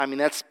I mean,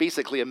 that's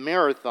basically a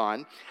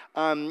marathon.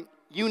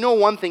 You know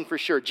one thing for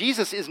sure.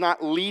 Jesus is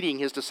not leading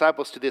his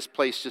disciples to this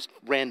place just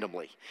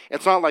randomly.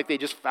 It's not like they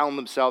just found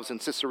themselves in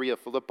Caesarea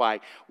Philippi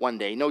one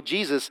day. No,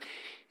 Jesus,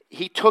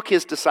 he took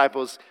his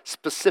disciples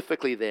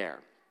specifically there.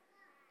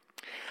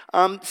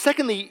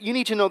 Secondly, you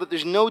need to know that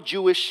there's no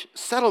Jewish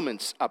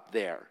settlements up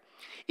there.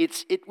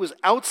 It was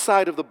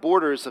outside of the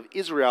borders of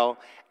Israel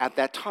at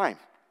that time.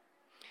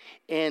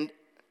 And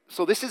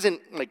so this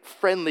isn't like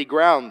friendly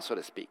ground, so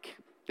to speak.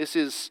 This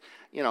is,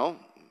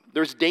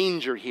 there's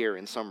danger here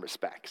in some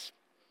respects.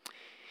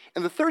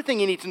 And the third thing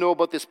you need to know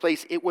about this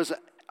place, it was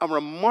a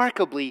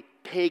remarkably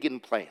pagan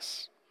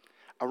place.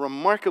 A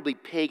remarkably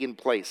pagan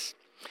place.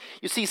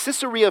 You see,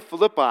 Caesarea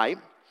Philippi,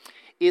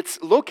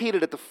 it's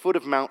located at the foot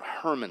of Mount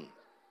Hermon.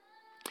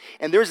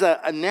 And there's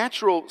a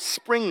natural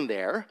spring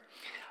there,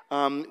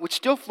 which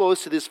still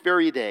flows to this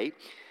very day.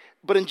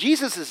 But in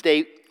Jesus'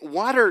 day,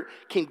 water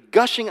came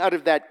gushing out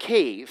of that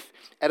cave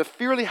at a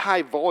fairly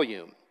high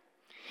volume.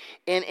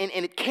 And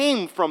it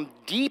came from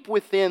deep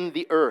within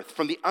the earth,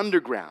 from the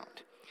underground.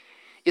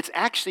 It's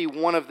actually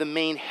one of the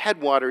main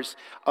headwaters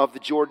of the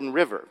Jordan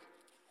River.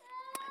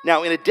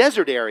 Now, in a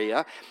desert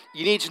area,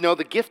 you need to know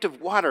the gift of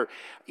water,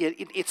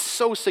 it's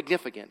so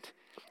significant.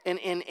 And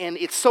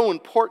it's so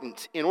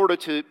important in order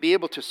to be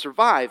able to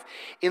survive.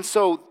 And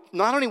so,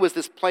 not only was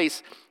this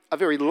place a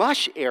very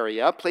lush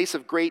area, a place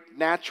of great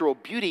natural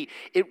beauty,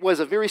 it was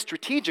a very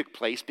strategic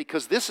place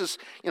because this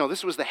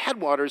was the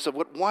headwaters of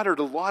what watered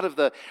a lot of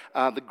the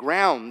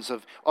grounds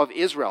of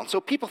Israel. And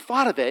so people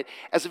thought of it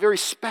as a very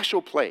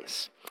special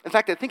place. In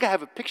fact, I think I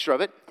have a picture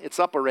of it. It's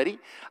up already.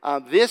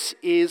 This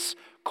is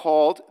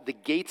called the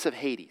Gates of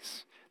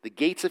Hades. The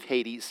Gates of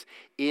Hades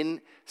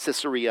in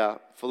Caesarea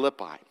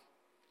Philippi.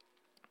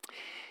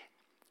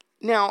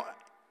 Now,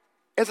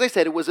 as I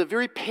said, it was a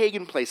very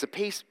pagan place, a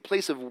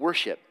place of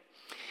worship.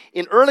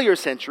 In earlier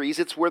centuries,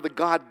 it's where the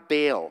god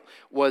Baal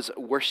was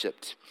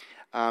worshipped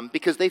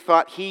because they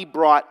thought he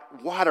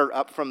brought water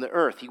up from the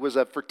earth. He was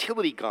a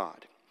fertility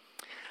god.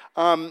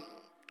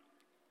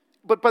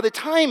 But by the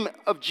time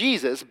of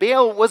Jesus,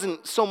 Baal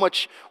wasn't so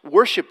much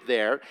worshipped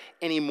there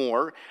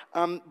anymore,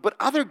 but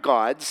other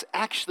gods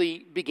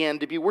actually began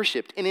to be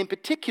worshipped. And in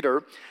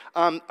particular,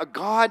 a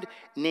god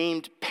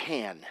named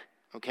Pan.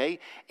 Okay,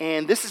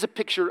 and this is a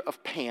picture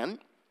of Pan.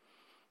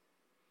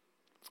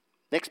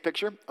 Next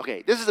picture.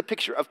 Okay, this is a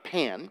picture of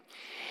Pan.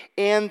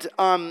 And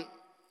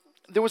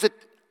there was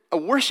a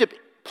worship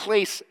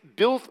place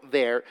built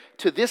there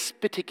to this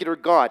particular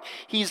god.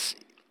 He's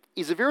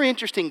a very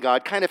interesting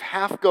god, kind of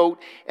half goat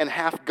and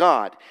half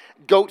god.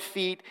 Goat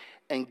feet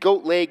and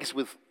goat legs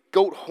with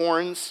goat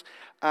horns.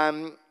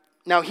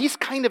 Now, he's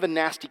kind of a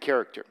nasty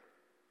character.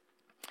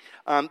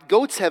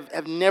 Goats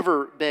have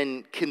never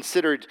been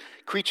considered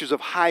creatures of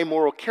high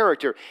moral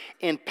character,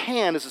 and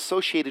Pan is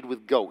associated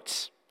with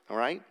goats, all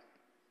right?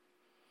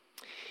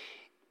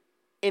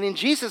 And in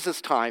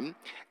Jesus' time,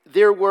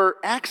 there were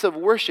acts of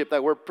worship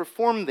that were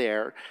performed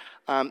there,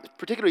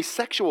 particularly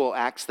sexual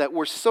acts that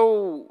were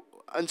so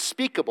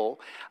unspeakable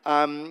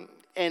and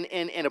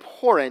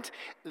abhorrent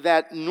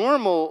that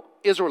normal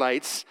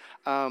Israelites,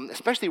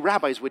 especially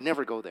rabbis, would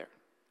never go there.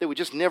 They would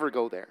just never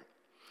go there.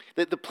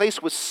 The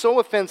place was so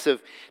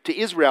offensive to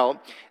Israel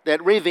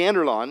that Ray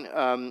Vander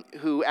Laan,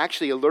 who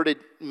actually alerted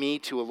me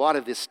to a lot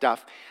of this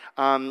stuff,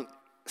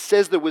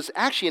 says there was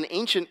actually an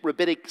ancient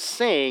rabbinic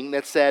saying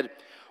that said,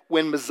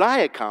 when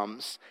Messiah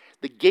comes,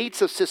 the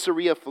gates of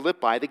Caesarea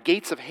Philippi, the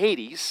gates of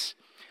Hades,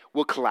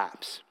 will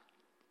collapse.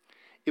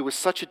 It was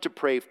such a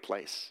depraved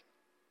place.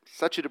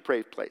 Such a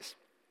depraved place.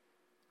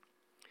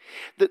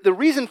 The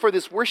reason for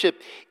this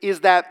worship is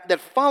that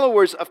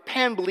followers of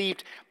Pan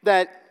believed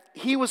that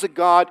he was a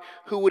god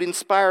who would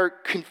inspire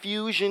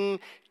confusion,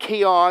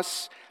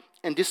 chaos,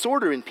 and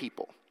disorder in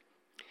people.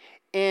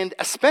 And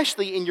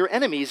especially in your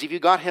enemies if you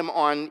got him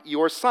on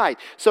your side.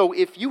 So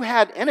if you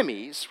had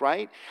enemies,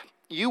 right,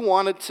 you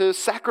wanted to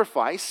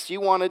sacrifice, you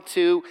wanted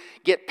to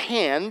get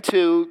Pan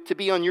to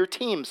be on your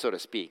team, so to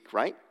speak,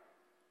 right?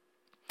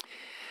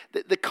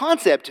 The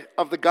concept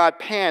of the god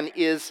Pan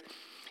is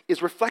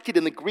reflected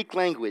in the Greek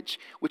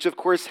language, which of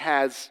course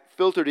has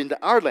filtered into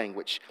our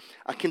language.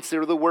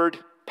 Consider the word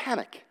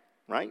panic.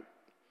 Right?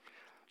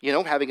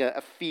 Having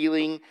a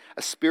feeling,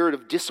 a spirit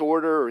of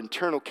disorder or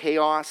internal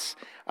chaos.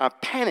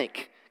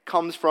 Panic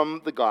comes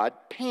from the god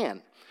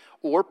Pan,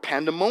 or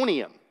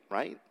pandemonium,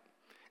 right?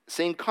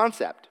 Same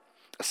concept.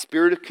 A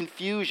spirit of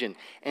confusion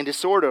and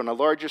disorder on a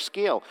larger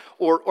scale.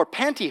 Or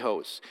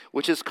pantyhose,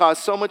 which has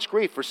caused so much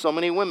grief for so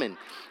many women.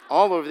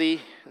 All of the...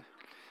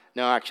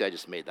 No, actually, I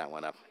just made that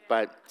one up.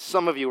 But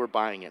some of you were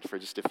buying it for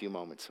just a few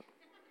moments.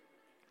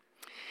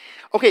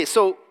 Okay,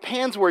 so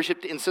Pan's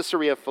worshipped in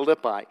Caesarea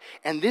Philippi,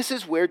 and this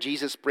is where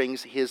Jesus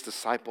brings his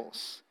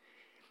disciples.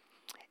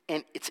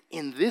 And it's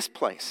in this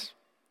place,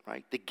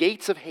 right, the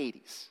gates of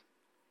Hades,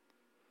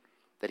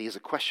 that he has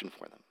a question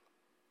for them.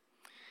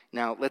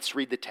 Now, let's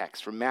read the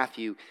text from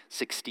Matthew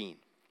 16.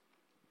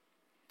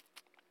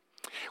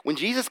 When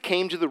Jesus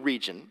came to the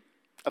region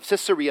of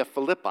Caesarea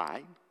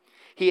Philippi,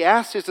 he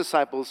asked his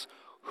disciples,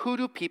 "Who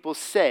do people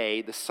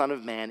say the Son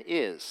of Man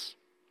is?"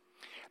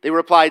 They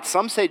replied,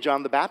 "Some say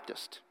John the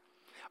Baptist.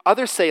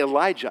 Others say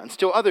Elijah, and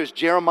still others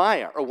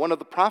Jeremiah or one of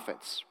the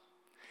prophets."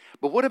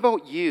 "But what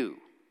about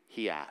you?"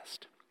 he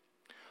asked.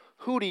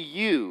 "Who do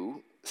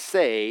you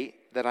say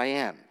that I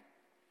am?"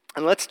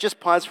 And let's just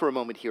pause for a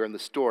moment here in the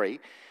story.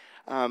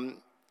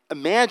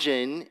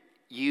 Imagine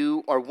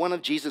you are one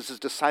of Jesus'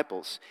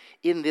 disciples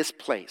in this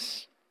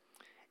place.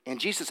 And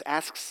Jesus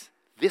asks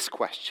this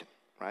question,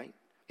 right?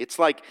 It's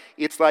like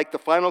the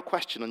final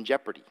question on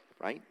Jeopardy,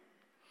 right?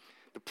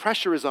 The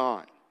pressure is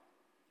on.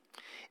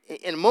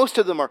 And most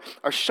of them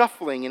are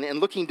shuffling and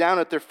looking down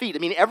at their feet. I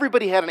mean,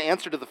 everybody had an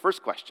answer to the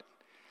first question.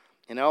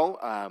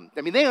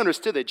 They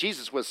understood that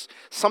Jesus was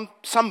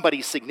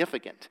somebody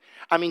significant.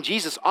 I mean,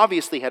 Jesus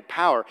obviously had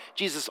power.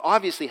 Jesus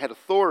obviously had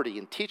authority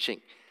in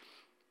teaching.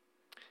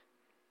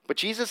 But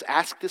Jesus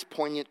asked this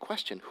poignant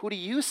question, "Who do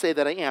you say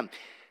that I am?"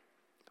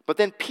 But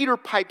then Peter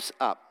pipes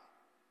up,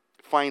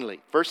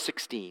 finally, verse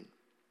 16.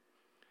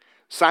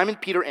 Simon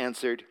Peter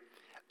answered,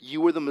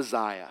 "You are the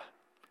Messiah,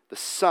 the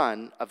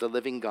Son of the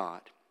living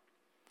God."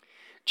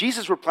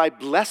 Jesus replied,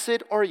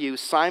 "Blessed are you,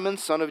 Simon,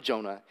 son of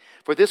Jonah,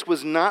 for this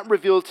was not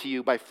revealed to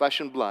you by flesh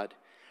and blood,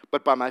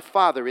 but by my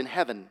Father in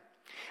heaven.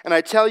 And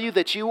I tell you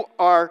that you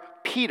are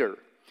Peter,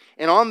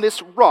 and on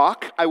this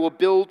rock I will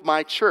build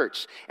my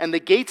church, and the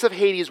gates of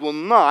Hades will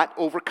not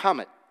overcome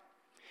it.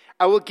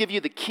 I will give you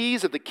the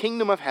keys of the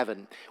kingdom of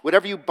heaven.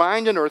 Whatever you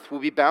bind on earth will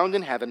be bound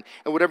in heaven,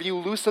 and whatever you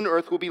loose on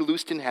earth will be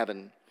loosed in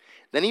heaven."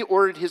 Then he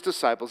ordered his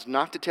disciples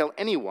not to tell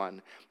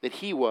anyone that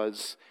he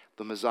was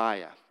the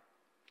Messiah.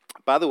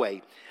 By the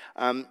way,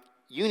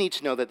 you need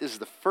to know that this is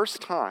the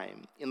first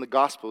time in the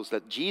Gospels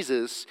that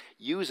Jesus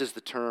uses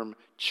the term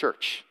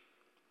church.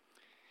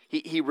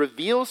 He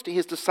reveals to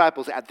his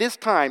disciples at this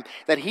time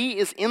that he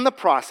is in the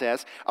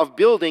process of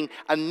building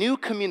a new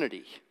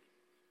community,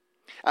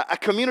 a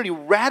community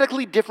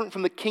radically different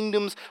from the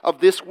kingdoms of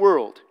this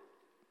world.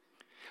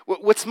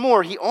 What's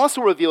more, he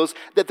also reveals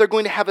that they're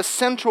going to have a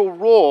central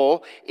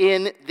role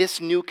in this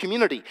new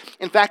community.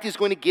 In fact, he's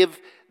going to give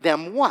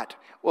them what?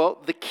 Well,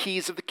 the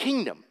keys of the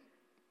kingdom.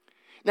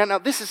 Now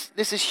this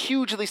is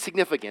hugely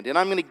significant, and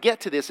I'm going to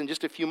get to this in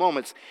just a few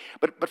moments.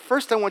 But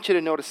first I want you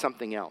to notice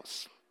something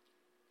else.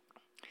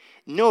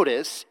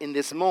 Notice in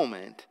this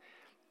moment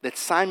that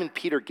Simon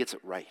Peter gets it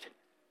right.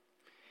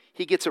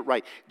 He gets it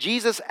right.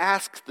 Jesus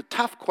asks the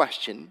tough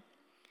question,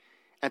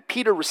 and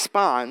Peter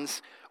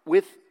responds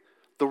with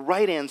the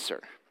right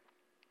answer.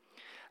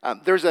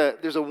 There's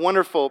a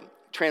wonderful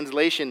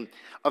translation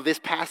of this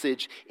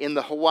passage in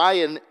the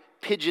Hawaiian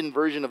Pidgin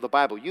version of the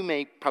Bible.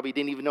 You probably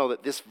didn't even know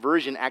that this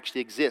version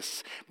actually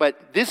exists.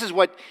 But this is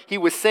what he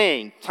was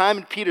saying.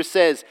 Simon Peter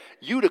says,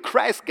 "You the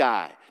Christ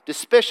guy, the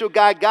special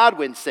guy God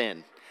would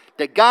send.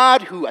 The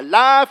God who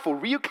alive for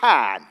real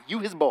kind. You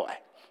his boy."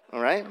 All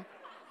right?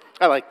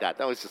 I like that.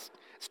 It's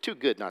too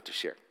good not to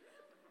share.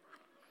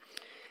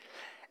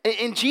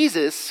 And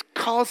Jesus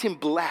calls him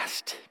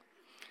blessed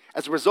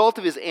as a result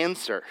of his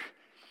answer.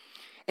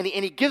 And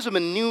he gives him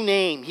a new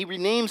name. He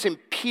renames him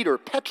Peter,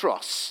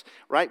 Petros,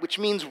 right, which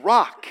means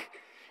rock.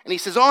 And he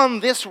says,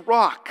 "On this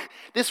rock,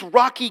 this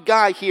rocky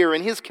guy here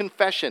in his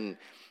confession,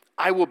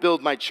 I will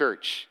build my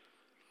church."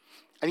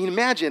 I mean,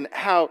 imagine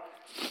how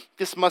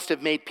this must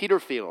have made Peter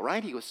feel,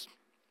 right? He goes,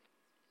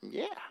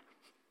 "Yeah,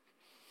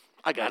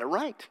 I got it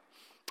right.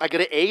 I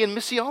got an A in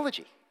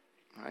missiology,"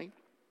 right?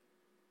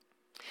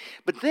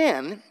 But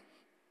then,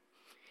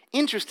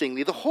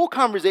 interestingly, the whole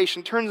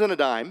conversation turns on a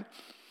dime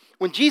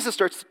when Jesus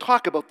starts to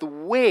talk about the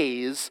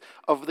ways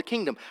of the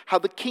kingdom, how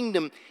the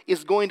kingdom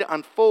is going to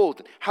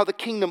unfold, how the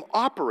kingdom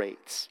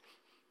operates,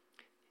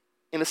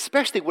 and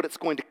especially what it's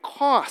going to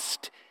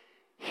cost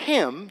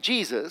him,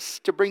 Jesus,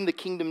 to bring the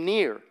kingdom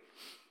near.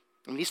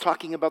 And he's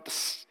talking about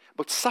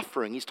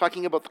suffering. He's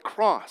talking about the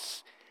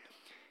cross.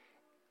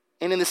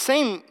 And in the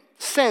same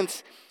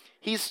sense,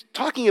 he's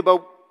talking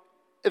about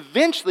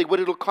eventually what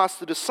it'll cost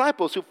the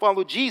disciples who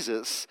follow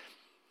Jesus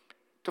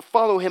to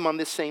follow him on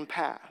this same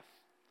path.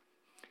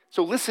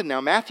 So listen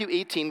now, Matthew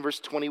 18, verse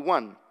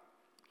 21.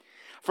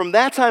 From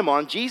that time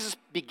on, Jesus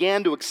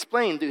began to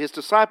explain to his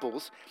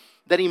disciples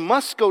that he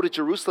must go to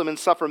Jerusalem and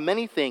suffer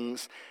many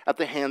things at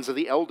the hands of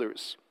the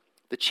elders,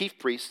 the chief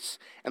priests,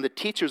 and the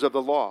teachers of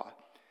the law,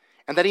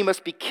 and that he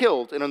must be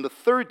killed and on the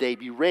third day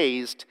be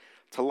raised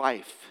to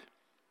life.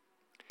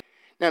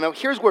 Now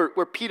here's where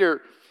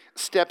Peter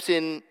steps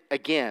in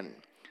again.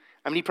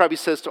 I mean, he probably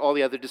says to all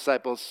the other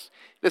disciples,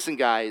 "Listen,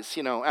 guys,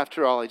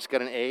 after all, I just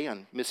got an A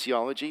on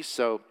missiology,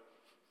 so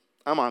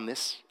I'm on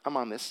this.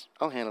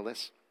 I'll handle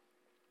this."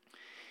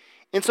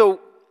 And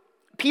so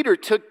Peter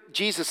took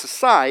Jesus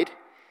aside,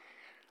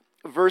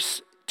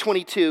 verse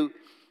 22,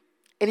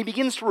 and he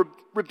begins to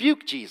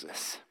rebuke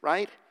Jesus,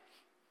 right?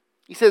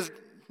 He says,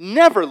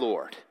 "Never,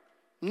 Lord,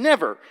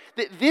 never.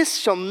 This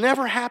shall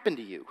never happen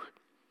to you."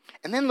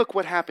 And then look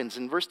what happens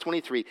in verse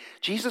 23.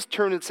 Jesus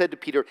turned and said to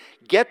Peter,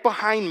 "Get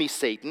behind me,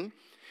 Satan.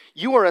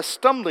 You are a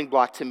stumbling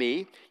block to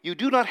me. You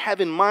do not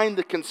have in mind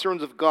the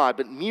concerns of God,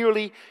 but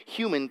merely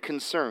human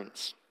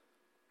concerns."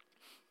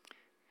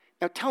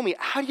 Now tell me,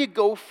 how do you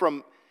go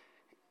from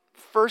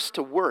first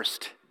to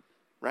worst,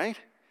 right?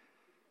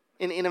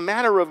 in a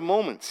matter of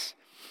moments.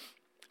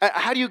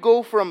 How do you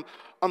go from,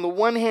 on the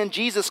one hand,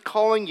 Jesus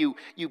calling you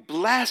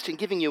blessed and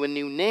giving you a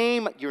new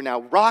name. You're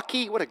now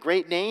Rocky. What a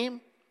great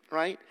name,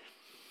 right?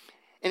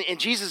 And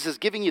Jesus is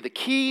giving you the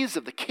keys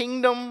of the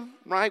kingdom,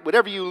 right?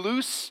 Whatever you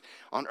loose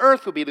on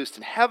earth will be loosed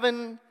in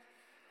heaven.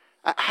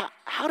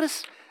 How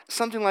does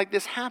something like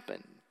this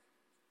happen?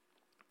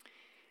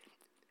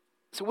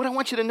 So what I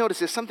want you to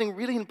notice is something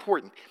really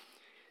important.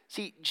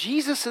 See,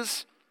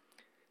 Jesus'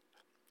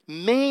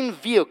 main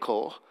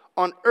vehicle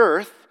on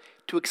earth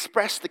to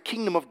express the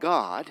kingdom of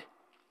God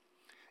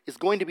is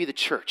going to be the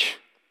church.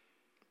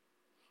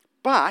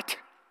 But,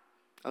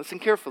 listen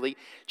carefully,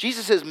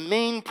 Jesus'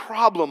 main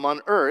problem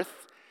on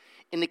earth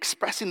in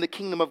expressing the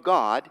kingdom of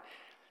God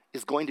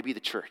is going to be the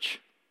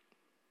church.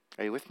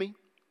 Are you with me?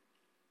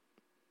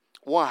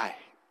 Why?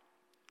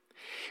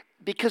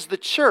 Because the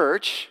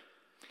church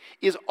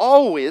is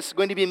always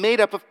going to be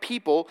made up of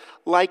people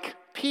like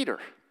Peter.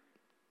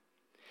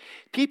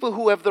 People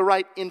who have the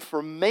right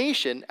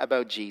information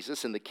about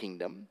Jesus and the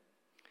kingdom,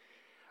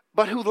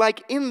 but who,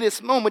 like in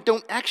this moment,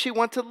 don't actually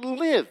want to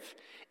live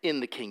in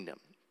the kingdom.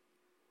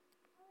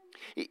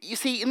 You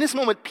see, in this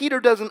moment,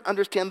 Peter doesn't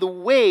understand the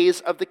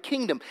ways of the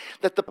kingdom,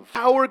 that the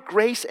power,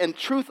 grace, and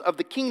truth of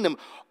the kingdom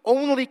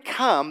only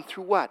come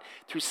through what?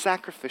 Through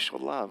sacrificial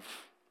love.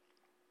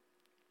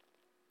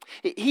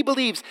 He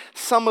believes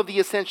some of the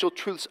essential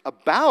truths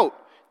about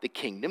the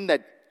kingdom,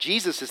 that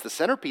Jesus is the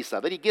centerpiece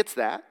of it. He gets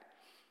that.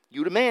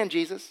 You demand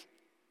Jesus,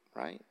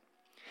 right?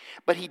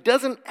 But he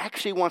doesn't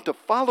actually want to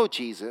follow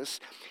Jesus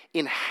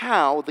in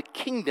how the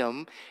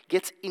kingdom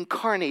gets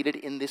incarnated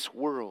in this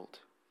world.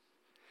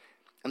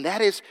 And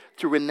that is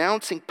through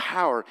renouncing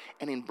power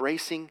and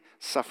embracing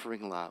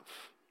suffering love.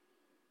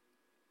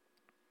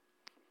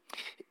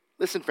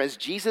 Listen, friends,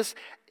 Jesus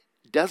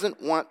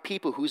doesn't want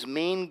people whose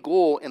main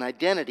goal and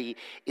identity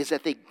is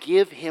that they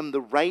give him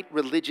the right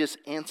religious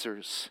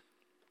answers.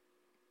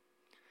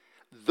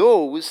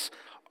 Those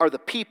are the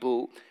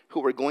people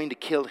who are going to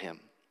kill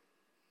him.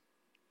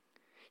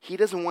 He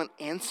doesn't want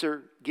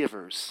answer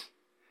givers.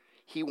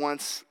 He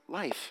wants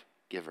life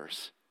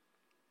givers.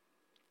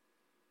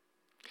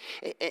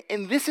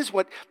 And this is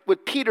what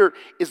Peter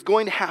is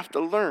going to have to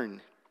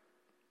learn.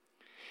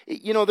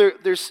 You know,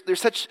 there's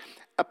such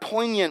a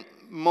poignant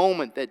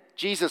moment that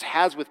Jesus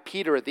has with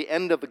Peter at the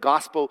end of the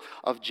Gospel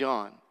of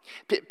John.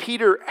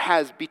 Peter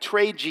has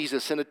betrayed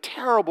Jesus in a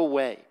terrible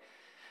way.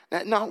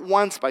 Not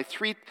once, but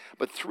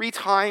three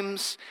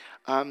times.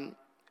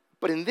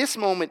 But in this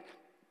moment,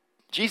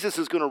 Jesus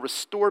is going to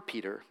restore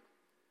Peter.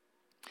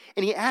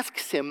 And he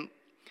asks him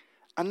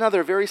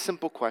another very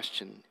simple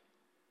question.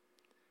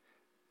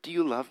 Do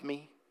you love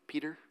me,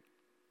 Peter?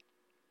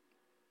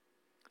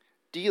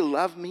 Do you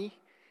love me?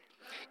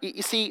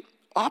 You see,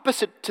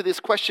 opposite to this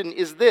question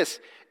is this: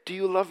 do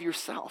you love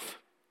yourself?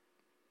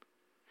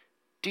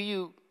 Do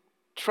you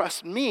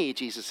trust me,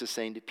 Jesus is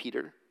saying to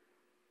Peter?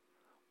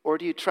 Or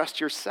do you trust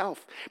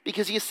yourself?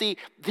 Because you see,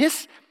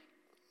 this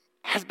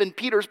has been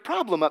Peter's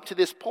problem up to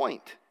this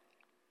point.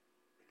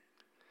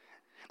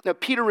 Now,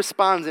 Peter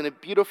responds in a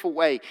beautiful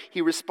way.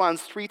 He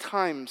responds 3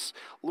 times,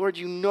 Lord,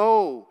 you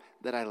know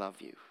that I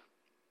love you.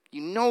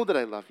 You know that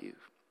I love you.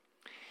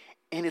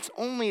 And it's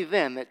only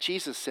then that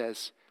Jesus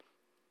says,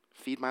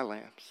 feed my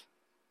lambs.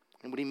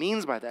 And what he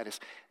means by that is,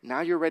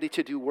 now you're ready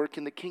to do work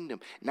in the kingdom.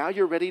 Now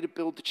you're ready to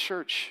build the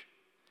church.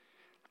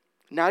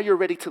 Now you're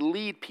ready to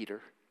lead,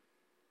 Peter.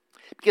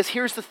 Because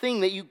here's the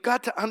thing that you've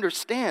got to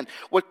understand.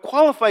 What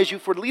qualifies you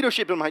for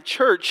leadership in my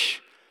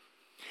church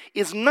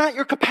is not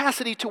your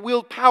capacity to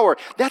wield power.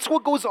 That's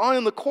what goes on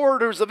in the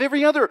corridors of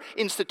every other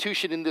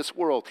institution in this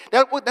world.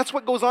 That's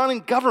what goes on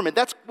in government.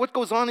 That's what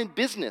goes on in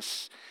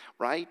business,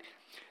 right?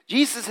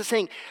 Jesus is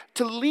saying,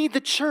 to lead the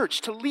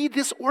church, to lead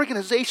this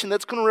organization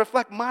that's going to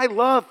reflect my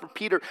love for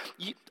Peter,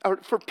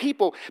 for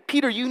people,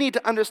 Peter, you need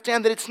to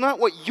understand that it's not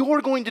what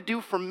you're going to do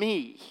for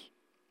me,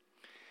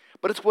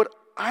 but it's what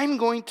I'm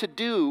going to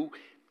do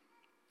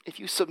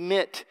if you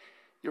submit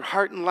your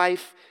heart and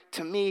life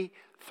to me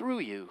through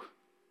you.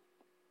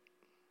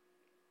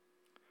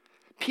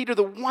 Peter,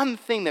 the one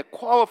thing that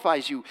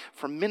qualifies you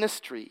for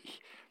ministry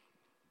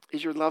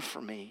is your love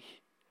for me,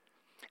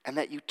 and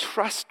that you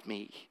trust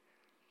me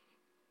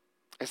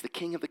as the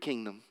King of the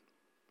kingdom,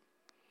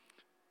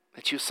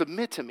 that you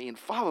submit to me and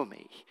follow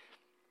me.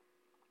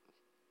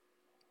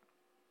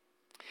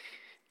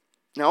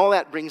 Now, all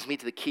that brings me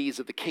to the keys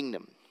of the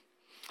kingdom.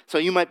 So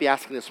you might be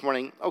asking this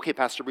morning, okay,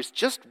 Pastor Bruce,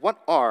 just what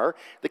are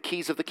the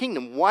keys of the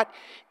kingdom? What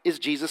is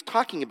Jesus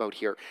talking about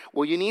here?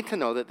 Well, you need to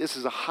know that this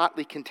is a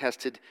hotly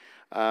contested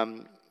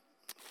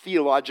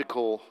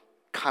theological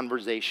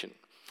conversation.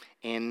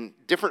 And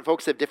different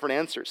folks have different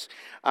answers.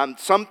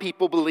 Some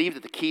people believe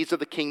that the keys of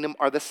the kingdom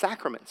are the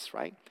sacraments,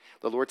 right?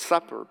 The Lord's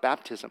Supper,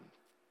 baptism.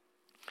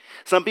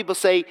 Some people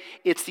say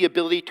it's the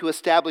ability to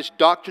establish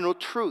doctrinal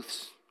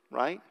truths,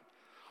 right?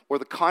 Or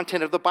the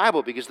content of the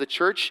Bible, because the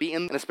church,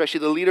 and especially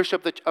the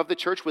leadership of the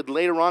church, would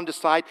later on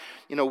decide,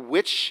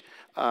 which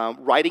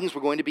writings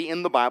were going to be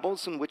in the Bible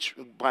and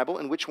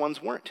which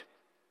ones weren't.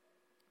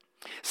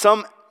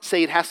 Some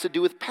say it has to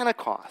do with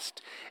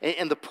Pentecost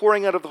and the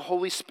pouring out of the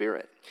Holy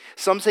Spirit.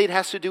 Some say it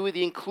has to do with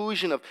the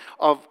inclusion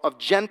of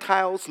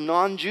Gentiles,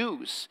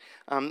 non-Jews,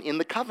 in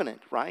the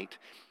covenant, right?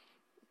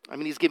 I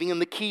mean, he's giving them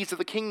the keys of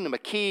the kingdom, a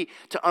key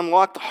to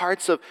unlock the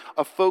hearts of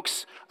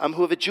folks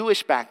who have a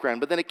Jewish background,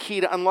 but then a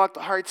key to unlock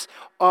the hearts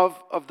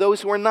of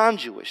those who are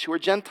non-Jewish, who are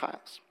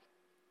Gentiles.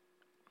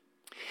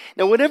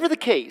 Now, whatever the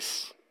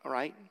case, all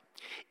right,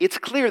 it's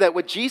clear that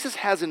what Jesus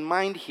has in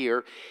mind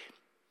here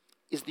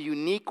is the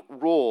unique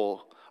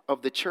role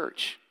of the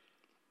church,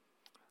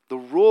 the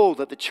role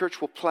that the church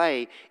will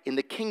play in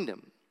the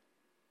kingdom.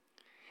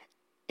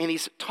 And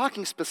he's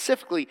talking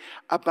specifically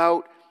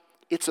about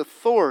its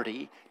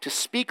authority to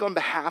speak on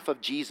behalf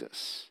of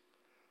Jesus,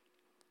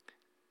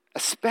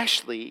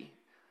 especially,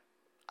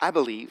 I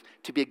believe,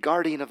 to be a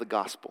guardian of the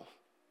gospel.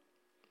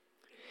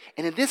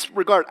 And in this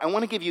regard, I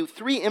want to give you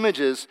 3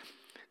 images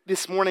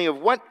this morning of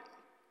what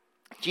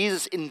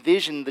Jesus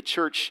envisioned the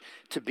church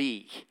to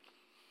be.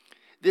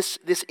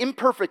 This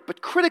imperfect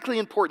but critically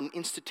important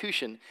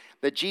institution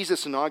that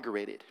Jesus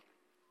inaugurated.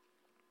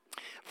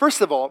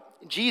 First of all,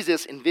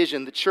 Jesus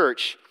envisioned the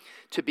church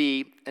to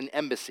be an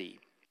embassy.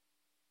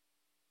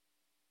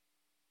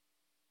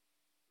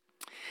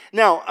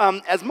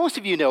 Now, as most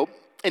of you know,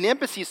 an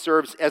embassy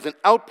serves as an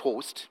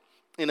outpost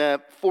in a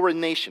foreign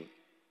nation.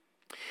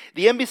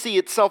 The embassy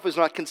itself is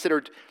not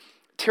considered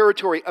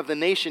territory of the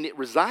nation it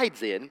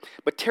resides in,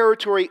 but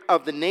territory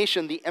of the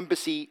nation the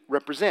embassy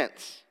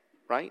represents,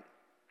 right?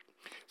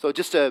 So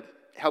just to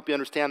help you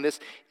understand this,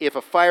 if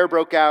a fire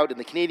broke out in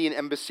the Canadian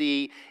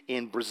embassy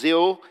in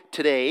Brazil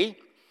today,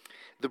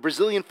 the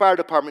Brazilian fire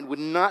department would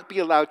not be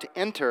allowed to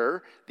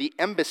enter the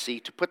embassy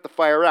to put the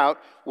fire out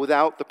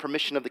without the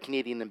permission of the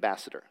Canadian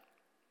ambassador.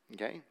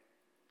 Okay?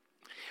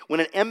 When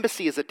an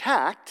embassy is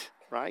attacked,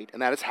 right,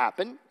 and that has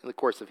happened in the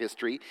course of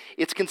history,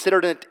 it's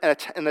considered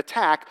an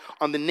attack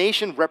on the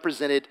nation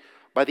represented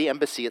by the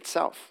embassy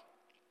itself.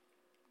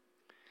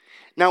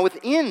 Now,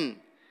 within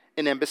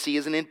an embassy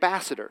is an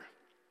ambassador.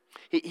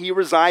 He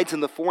resides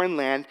in the foreign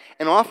land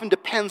and often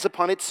depends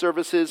upon its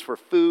services for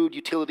food,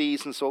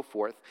 utilities, and so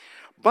forth.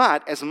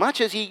 But as much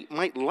as he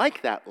might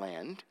like that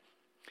land,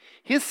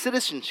 his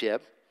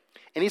citizenship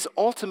and his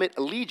ultimate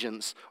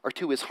allegiance are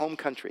to his home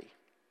country.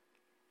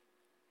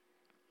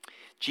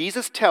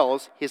 Jesus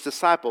tells his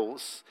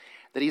disciples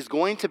that he's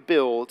going to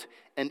build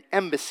an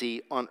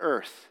embassy on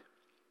earth,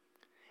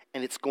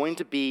 and it's going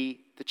to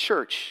be the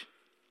church.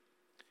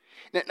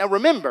 Now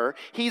remember,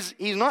 he's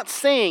not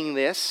saying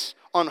this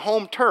on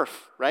home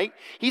turf, right?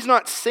 He's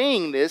not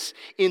saying this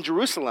in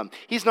Jerusalem.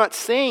 He's not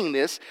saying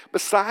this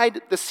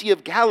beside the Sea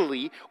of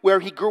Galilee where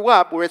he grew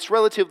up, where it's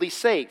relatively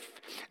safe.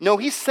 No,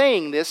 he's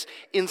saying this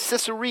in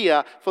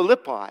Caesarea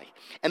Philippi,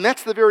 and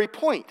that's the very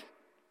point,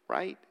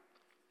 right?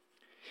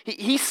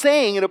 He's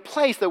saying in a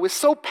place that was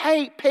so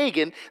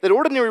pagan that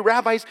ordinary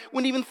rabbis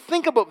wouldn't even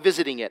think about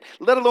visiting it,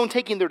 let alone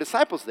taking their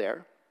disciples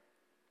there.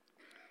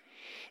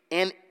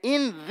 And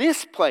in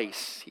this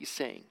place, he's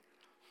saying,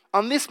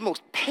 on this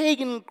most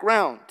pagan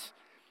ground,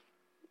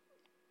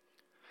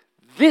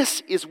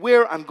 this is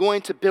where I'm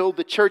going to build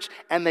the church,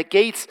 and the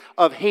gates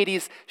of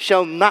Hades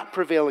shall not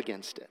prevail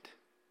against it.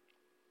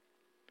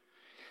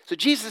 So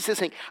Jesus is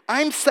saying,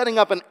 I'm setting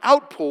up an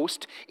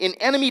outpost in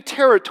enemy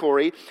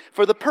territory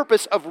for the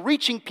purpose of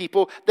reaching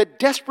people that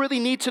desperately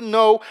need to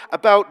know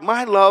about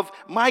my love,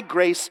 my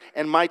grace,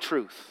 and my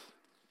truth.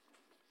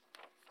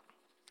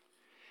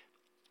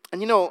 And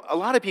you know, a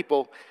lot of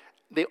people,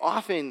 they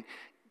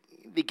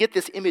get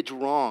this image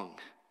wrong,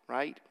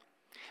 right?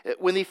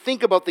 When they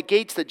think about the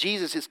gates that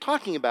Jesus is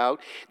talking about,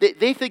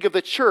 they think of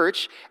the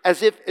church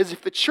as if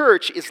the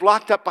church is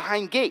locked up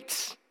behind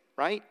gates,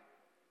 right?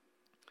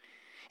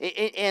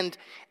 And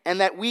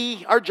that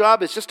our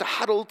job is just to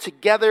huddle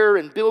together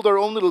and build our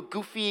own little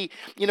goofy,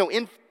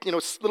 little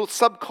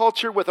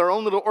subculture with our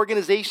own little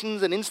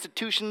organizations and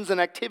institutions and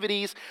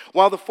activities,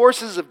 while the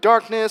forces of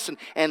darkness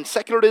and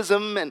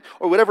secularism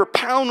or whatever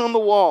pound on the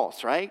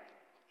walls, right?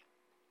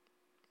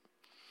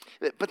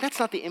 But that's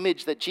not the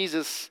image that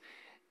Jesus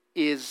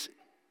is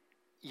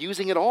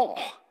using at all.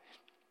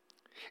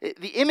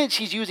 The image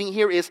he's using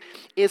here is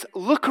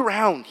look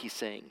around, he's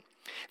saying.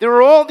 There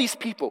are all these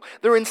people.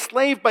 They're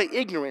enslaved by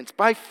ignorance,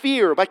 by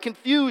fear, by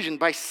confusion,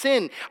 by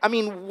sin. I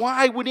mean,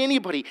 why would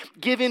anybody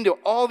give in to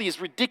all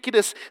these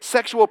ridiculous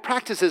sexual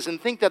practices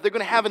and think that they're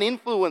going to have an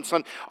influence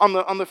on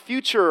the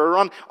future or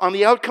on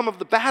the outcome of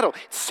the battle?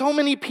 So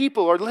many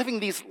people are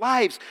living these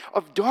lives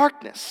of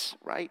darkness,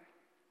 right?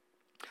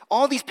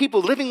 All these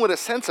people living with a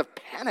sense of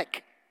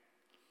panic.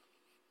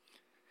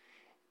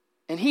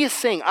 And he is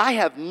saying, I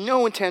have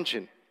no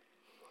intention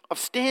of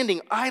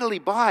standing idly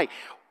by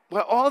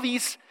while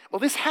this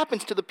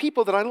happens to the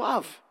people that I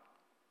love.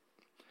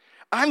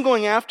 I'm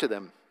going after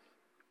them.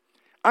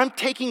 I'm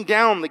taking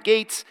down the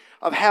gates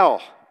of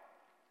hell.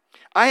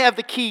 I have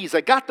the keys. I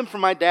got them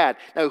from my dad.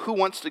 Now, who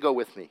wants to go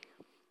with me?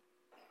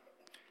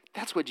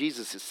 That's what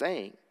Jesus is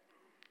saying.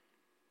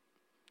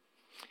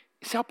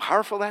 You see how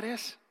powerful that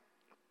is?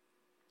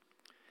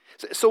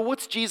 So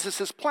what's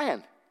Jesus'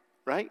 plan,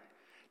 right?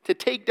 to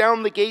take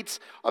down the gates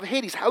of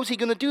Hades. How's he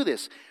going to do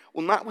this?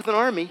 Well, not with an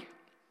army,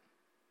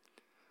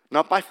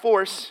 not by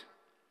force,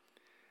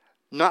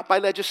 not by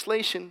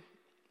legislation,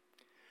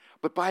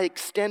 but by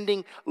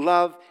extending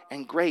love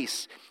and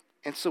grace.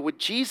 And so what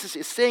Jesus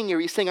is saying here,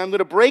 he's saying, I'm going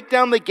to break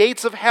down the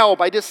gates of hell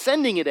by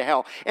descending into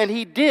hell. And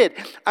he did.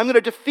 I'm going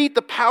to defeat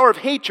the power of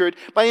hatred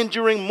by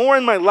enduring more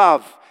in my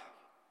love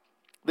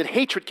than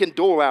hatred can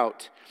dole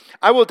out.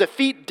 I will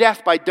defeat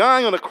death by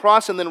dying on a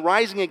cross and then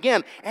rising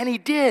again. And he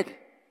did.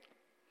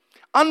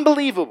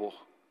 Unbelievable.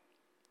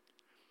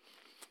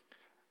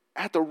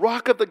 At the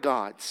rock of the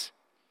gods,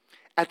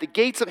 at the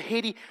gates of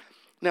Hades.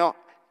 Now,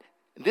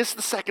 this is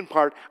the second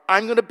part.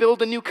 I'm going to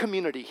build a new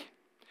community.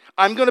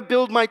 I'm going to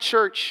build my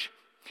church.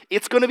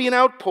 It's going to be an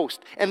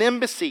outpost, an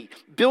embassy,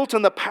 built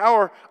on the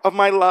power of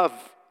my love.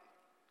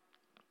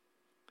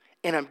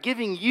 And I'm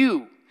giving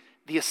you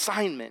the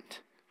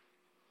assignment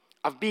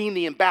of being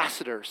the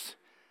ambassadors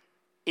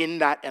in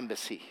that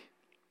embassy.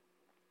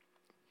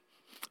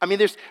 I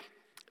mean, I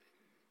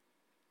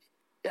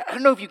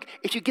don't know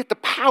if you get the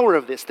power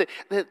of this,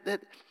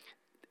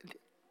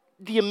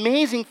 the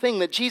amazing thing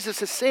that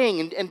Jesus is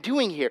saying and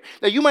doing here.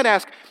 Now, you might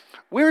ask,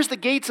 where's the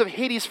gates of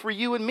Hades for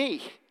you and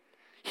me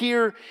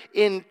here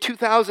in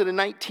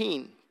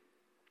 2019?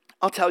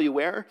 I'll tell you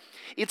where.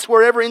 It's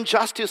wherever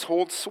injustice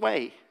holds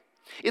sway.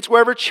 It's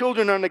wherever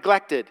children are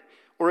neglected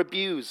or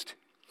abused.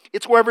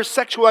 It's wherever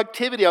sexual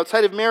activity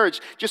outside of marriage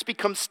just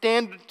becomes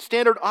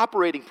standard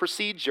operating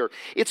procedure.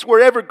 It's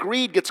wherever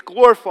greed gets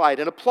glorified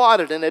and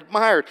applauded and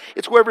admired.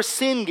 It's wherever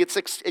sin gets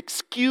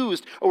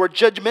excused, or where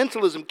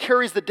judgmentalism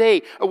carries the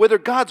day, or whether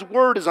God's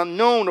word is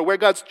unknown, or where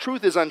God's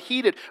truth is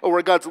unheeded, or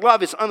where God's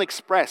love is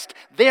unexpressed.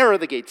 There are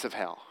the gates of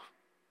hell.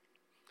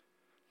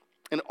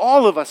 And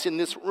all of us in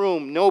this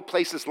room know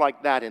places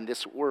like that in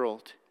this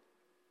world.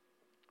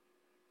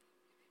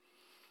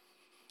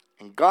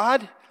 And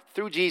God,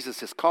 through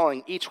Jesus, is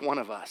calling each one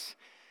of us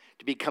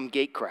to become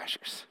gate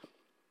crashers,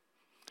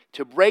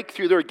 to break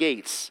through their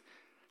gates.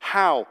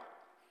 How?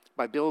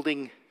 By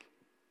building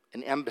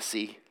an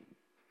embassy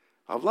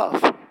of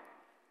love,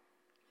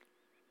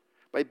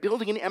 by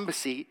building an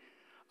embassy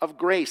of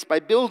grace, by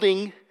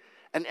building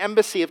an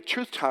embassy of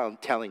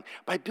truth-telling,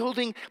 by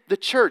building the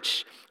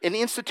church, an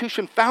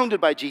institution founded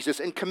by Jesus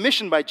and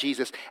commissioned by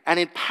Jesus and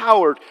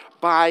empowered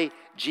by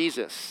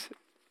Jesus.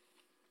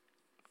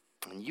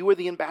 And you are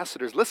the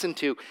ambassadors. Listen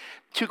to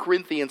 2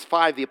 Corinthians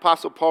 5. The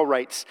Apostle Paul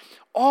writes,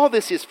 all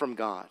this is from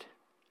God,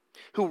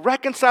 who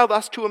reconciled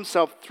us to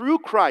himself through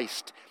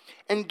Christ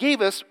and gave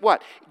us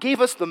what?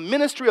 Gave us the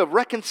ministry of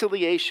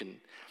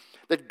reconciliation.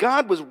 That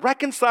God was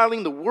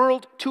reconciling the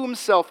world to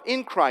himself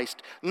in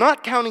Christ,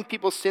 not counting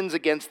people's sins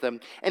against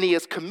them. And he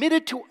has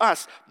committed to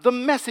us the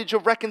message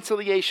of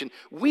reconciliation.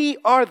 We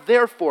are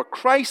therefore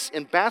Christ's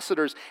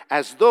ambassadors,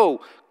 as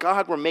though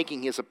God were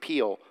making his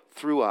appeal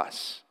through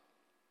us.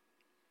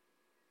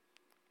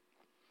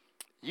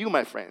 You,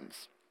 my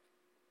friends,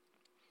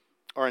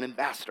 are an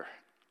ambassador.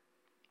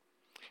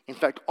 In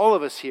fact, all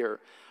of us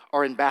here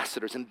are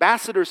ambassadors.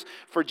 Ambassadors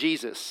for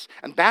Jesus.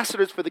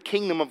 Ambassadors for the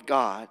kingdom of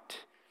God.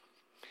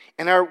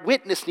 And our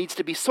witness needs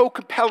to be so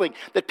compelling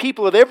that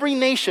people of every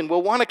nation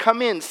will want to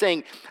come in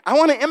saying, I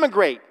want to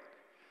immigrate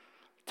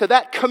to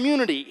that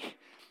community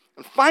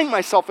and find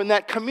myself in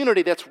that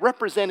community that's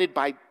represented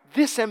by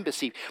this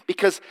embassy.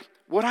 Because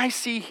what I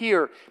see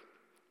here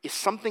is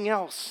something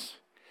else.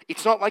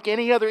 It's not like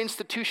any other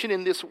institution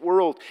in this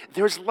world.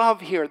 There's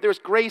love here. There's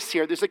grace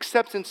here. There's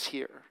acceptance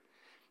here.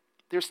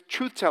 There's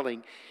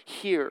truth-telling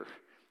here.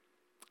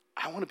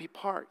 I want to be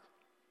part.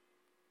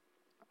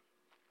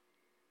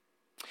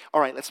 All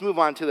right, let's move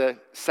on to the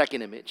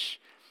second image.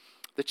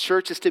 The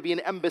church is to be an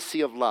embassy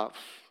of love,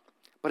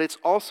 but it's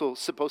also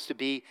supposed to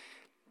be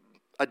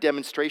a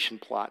demonstration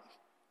plot.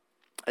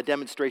 A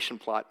demonstration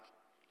plot.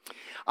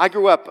 I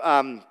grew up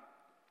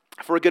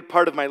for a good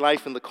part of my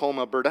life in Lacombe,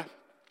 Alberta.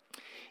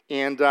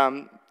 And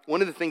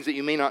one of the things that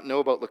you may not know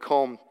about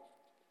Lacombe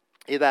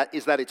is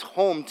that it's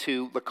home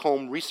to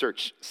Lacombe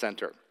Research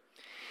Center,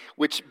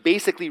 which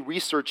basically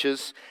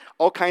researches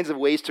all kinds of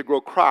ways to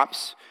grow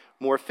crops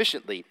more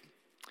efficiently.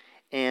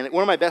 And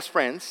one of my best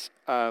friends,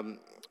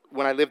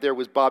 when I lived there,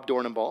 was Bob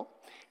Dornenball,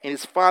 and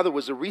his father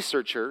was a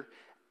researcher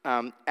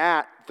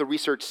at the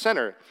research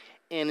center.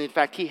 And in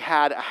fact, he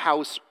had a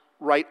house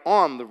right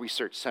on the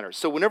research center.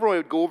 So whenever I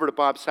would go over to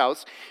Bob's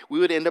house, we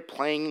would end up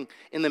playing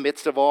in the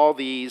midst of all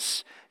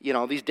these,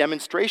 these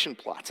demonstration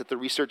plots that the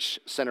research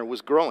center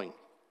was growing.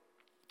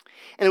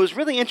 And it was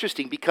really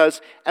interesting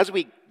because as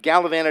we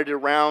gallivanted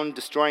around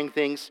destroying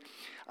things,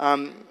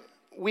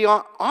 we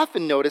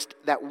often noticed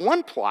that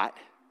one plot,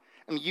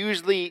 and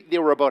usually they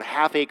were about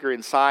half acre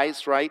in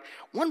size, right?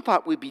 One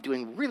plot would be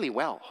doing really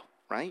well,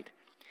 right?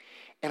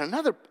 And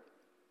another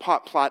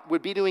plot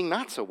would be doing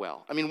not so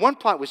well. I mean, one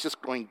plot was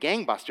just going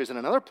gangbusters, and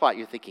another plot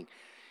you're thinking,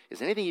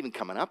 is anything even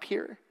coming up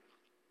here?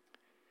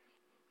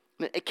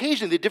 And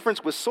occasionally the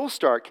difference was so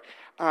stark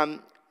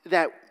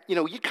that,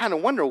 you kind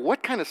of wonder,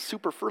 what kind of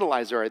super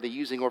fertilizer are they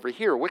using over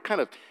here? What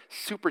kind of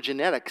super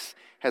genetics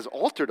has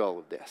altered all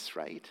of this,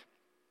 right?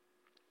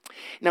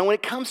 Now, when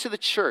it comes to the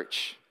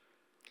church,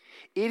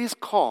 It is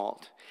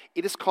called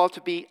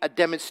to be a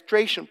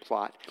demonstration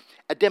plot,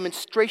 a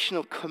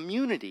demonstrational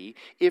community,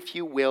 if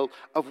you will,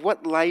 of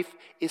what life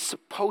is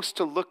supposed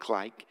to look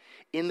like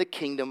in the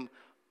kingdom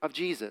of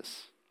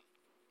Jesus.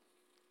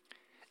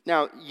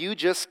 Now, you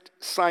just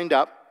signed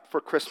up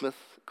for Christmas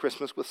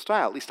with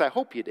Style. At least I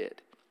hope you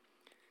did.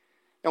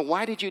 Now,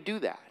 why did you do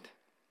that?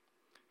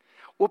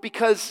 Well,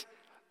 because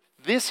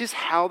this is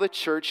how the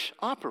church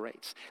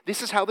operates.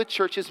 This is how the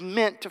church is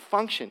meant to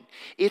function.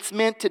 It's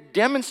meant to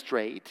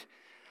demonstrate,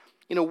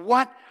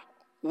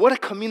 what a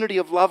community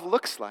of love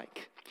looks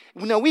like.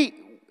 Now,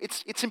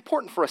 it's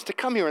important for us to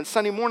come here on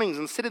Sunday mornings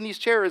and sit in these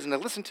chairs and to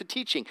listen to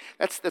teaching.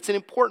 That's an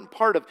important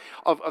part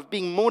of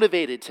being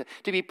motivated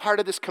to be part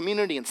of this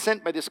community and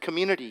sent by this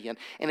community. And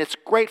it's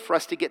great for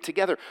us to get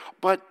together.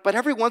 But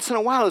every once in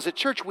a while, as a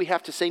church, we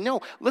have to say,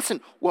 no,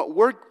 listen, what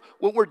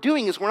we're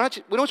doing is we don't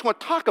just want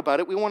to talk about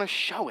it, we want to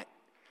show it.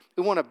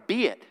 We want to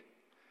be it,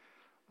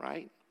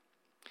 right?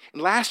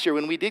 And last year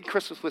when we did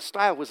Christmas with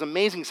Style, it was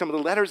amazing, some of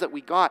the letters that we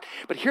got.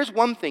 But here's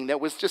one thing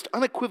that was just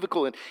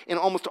unequivocal in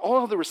almost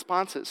all of the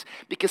responses,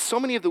 because so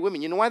many of the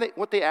women, you know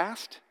what they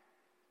asked?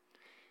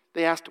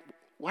 They asked,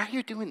 why are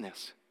you doing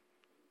this?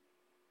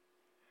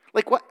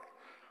 Like what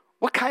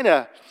kind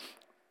of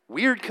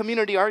weird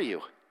community are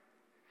you?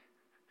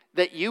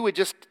 That you would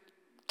just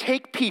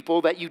take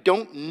people that you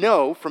don't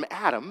know from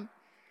Adam,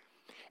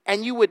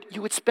 and you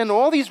would spend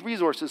all these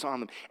resources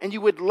on them, and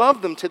you would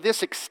love them to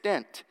this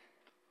extent,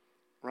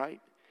 right?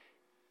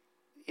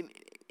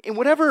 In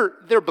whatever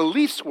their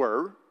beliefs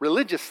were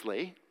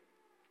religiously,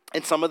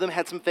 and some of them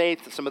had some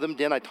faith, some of them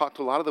didn't. I talked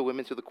to a lot of the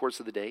women through the course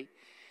of the day.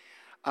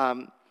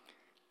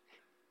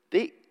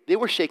 They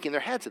were shaking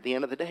their heads at the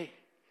end of the day,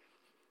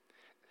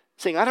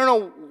 saying, I don't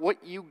know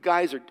what you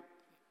guys are,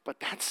 but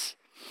that's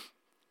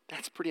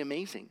pretty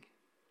amazing.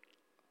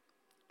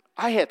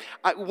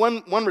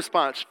 One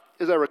response,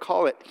 as I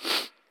recall it,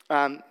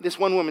 this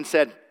one woman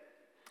said,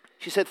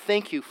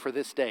 thank you for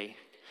this day.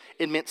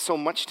 It meant so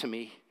much to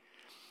me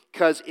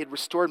because it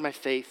restored my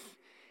faith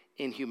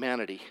in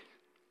humanity.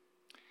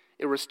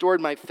 It restored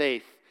my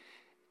faith,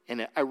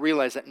 and I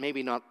realized that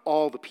maybe not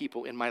all the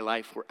people in my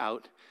life were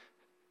out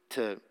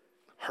to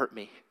hurt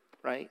me,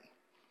 right?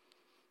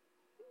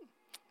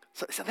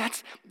 So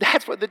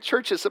that's what the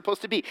church is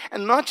supposed to be.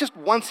 And not just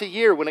once a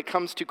year when it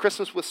comes to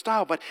Christmas with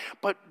Style, but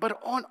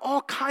on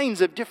all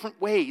kinds of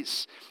different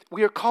ways.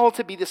 We are called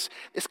to be this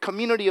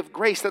community of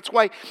grace. That's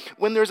why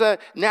when there's a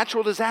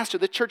natural disaster,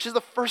 the church is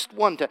the first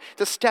one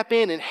to step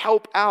in and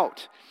help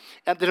out.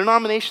 At the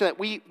denomination that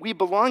we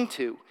belong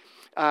to,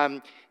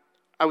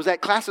 I was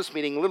at Classis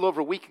meeting a little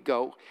over a week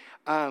ago.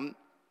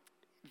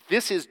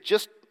 This is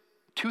just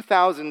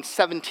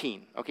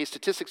 2017, okay,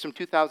 statistics from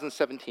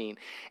 2017,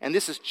 and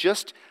this is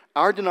just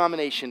our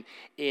denomination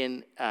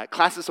in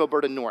Classis,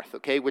 Alberta North,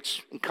 okay,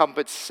 which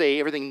encompasses, say,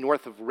 everything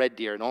north of Red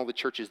Deer and all the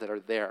churches that are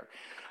there,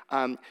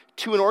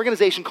 to an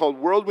organization called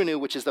World Renew,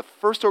 which is the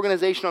first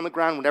organization on the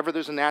ground whenever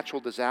there's a natural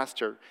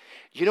disaster.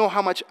 You know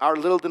how much our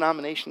little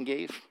denomination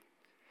gave?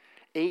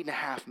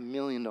 $8.5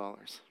 million, all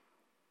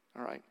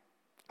right.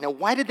 Now,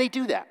 why did they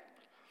do that?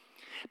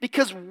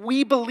 Because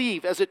we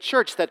believe as a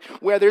church that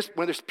where there's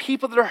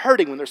people that are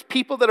hurting, when there's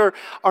people that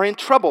are in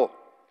trouble,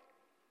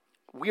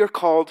 we are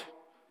called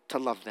to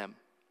love them.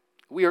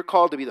 We are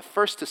called to be the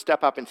first to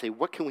step up and say,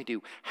 what can we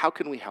do? How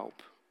can we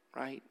help?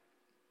 Right?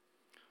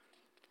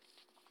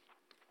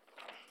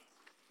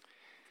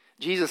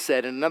 Jesus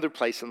said in another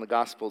place in the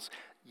Gospels,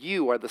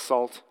 you are the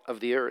salt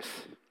of the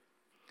earth.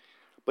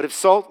 But if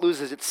salt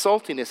loses its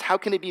saltiness, how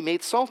can it be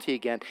made salty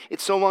again?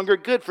 It's no longer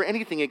good for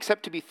anything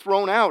except to be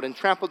thrown out and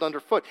trampled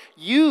underfoot.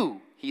 You,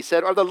 he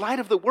said, are the light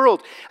of the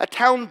world. A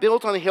town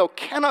built on a hill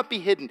cannot be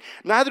hidden.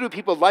 Neither do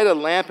people light a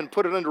lamp and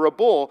put it under a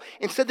bowl.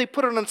 Instead, they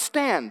put it on a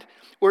stand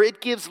where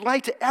it gives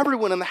light to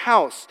everyone in the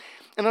house.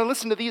 And now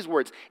listen to these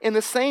words. In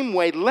the same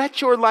way,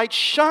 let your light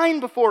shine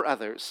before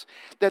others,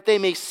 that they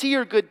may see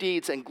your good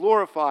deeds and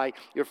glorify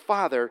your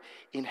Father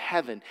in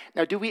heaven.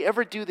 Now, do we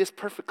ever do this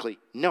perfectly?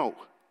 No.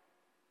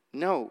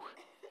 No.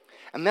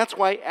 And that's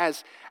why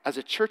as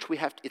a church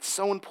it's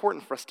so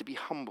important for us to be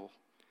humble.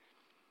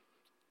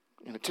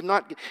 To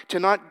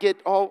not get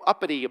all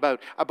uppity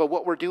about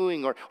what we're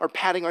doing or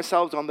patting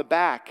ourselves on the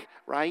back,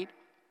 right?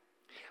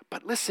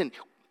 But listen,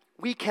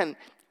 we can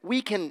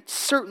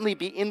certainly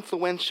be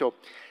influential.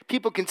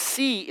 People can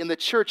see in the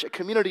church a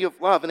community of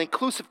love, an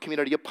inclusive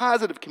community, a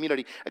positive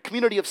community, a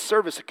community of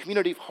service, a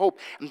community of hope.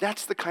 And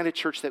that's the kind of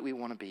church that we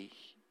want to be.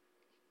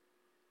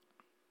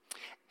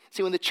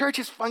 See, when the church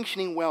is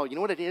functioning well, you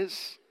know what it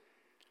is?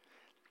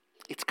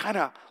 It's kind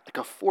of like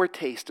a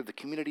foretaste of the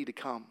community to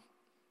come.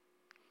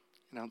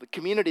 The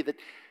community that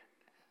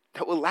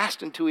will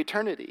last into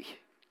eternity,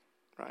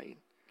 right?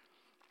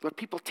 What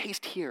people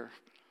taste here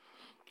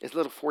is a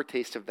little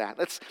foretaste of that.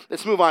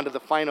 Let's move on to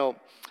the final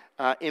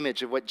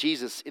image of what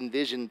Jesus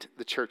envisioned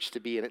the church to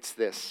be, and it's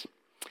this: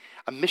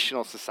 a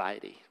missional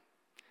society.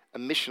 A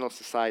missional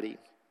society.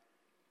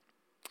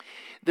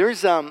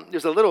 There's a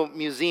little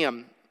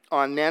museum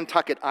on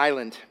Nantucket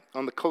Island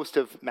on the coast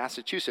of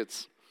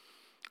Massachusetts.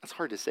 That's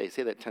hard to say.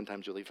 Say that 10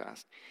 times really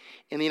fast.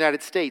 In the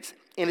United States.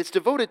 And it's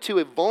devoted to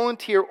a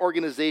volunteer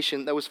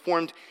organization that was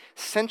formed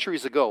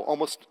centuries ago,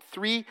 almost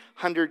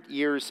 300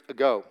 years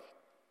ago.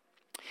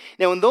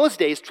 Now, in those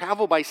days,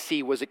 travel by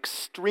sea was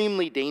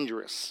extremely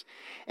dangerous.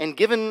 And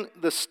given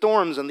the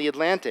storms on the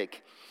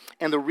Atlantic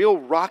and the real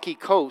rocky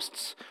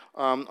coasts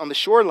on the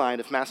shoreline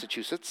of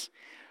Massachusetts,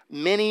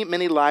 many,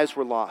 many lives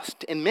were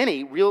lost. And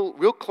many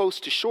real close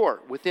to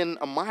shore, within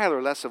a mile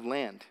or less of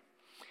land.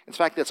 In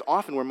fact, that's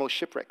often where most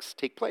shipwrecks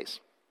take place.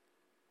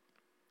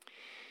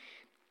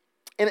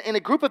 And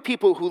a group of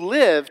people who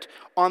lived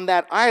on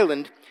that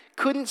island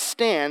couldn't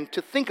stand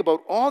to think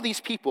about all these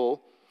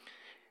people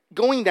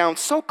going down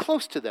so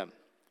close to them,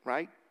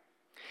 right?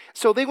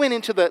 So they went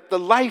into the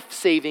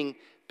life-saving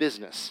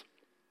business.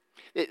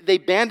 They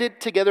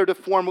banded together to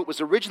form what was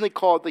originally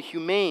called the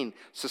Humane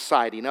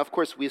Society. Now, of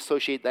course, we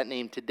associate that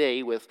name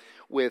today with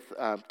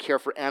care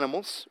for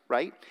animals,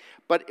 right?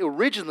 But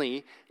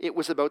originally, it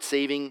was about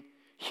saving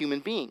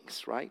human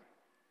beings, right?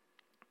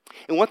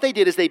 And what they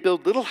did is they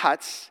built little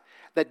huts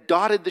that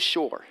dotted the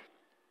shore.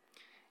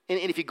 And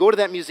if you go to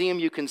that museum,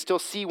 you can still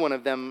see one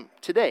of them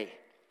today.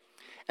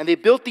 And they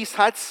built these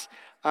huts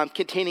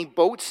containing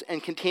boats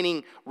and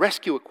containing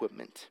rescue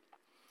equipment.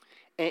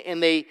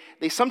 And they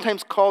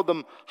sometimes called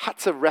them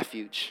huts of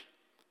refuge.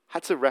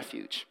 Huts of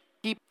refuge.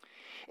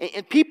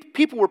 And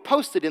people were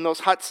posted in those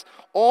huts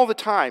all the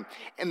time.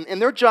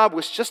 And their job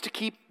was just to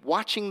keep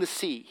watching the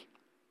sea.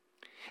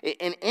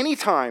 And any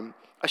time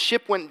a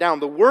ship went down,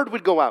 the word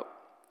would go out.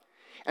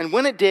 And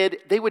when it did,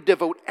 they would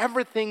devote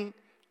everything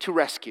to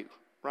rescue,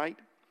 right?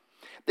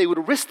 They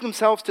would risk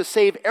themselves to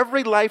save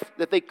every life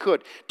that they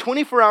could.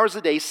 24 hours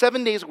a day,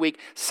 7 days a week,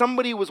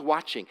 somebody was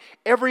watching.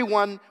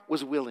 Everyone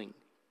was willing.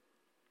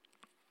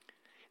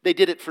 They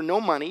did it for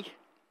no money.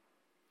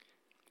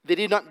 They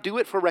did not do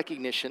it for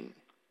recognition.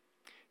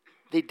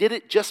 They did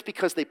it just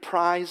because they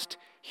prized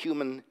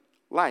human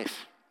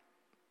life.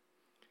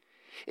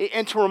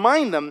 And to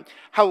remind them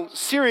how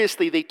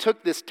seriously they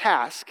took this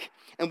task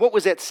and what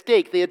was at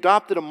stake, they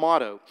adopted a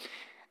motto.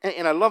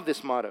 And I love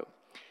this motto.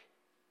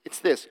 It's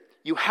this: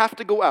 you have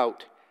to go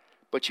out,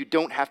 but you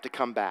don't have to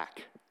come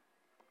back.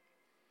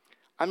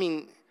 I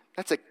mean,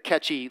 that's a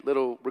catchy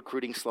little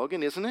recruiting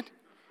slogan, isn't it?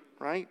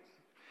 Right?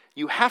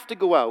 You have to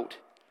go out,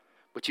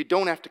 but you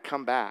don't have to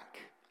come back.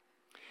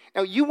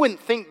 Now, you wouldn't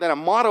think that a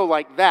motto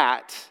like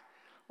that,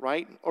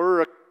 right,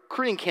 or a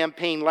recruiting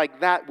campaign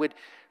like that would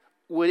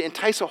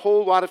entice a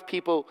whole lot of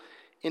people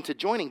into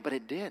joining, but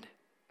it did.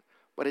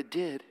 But it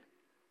did.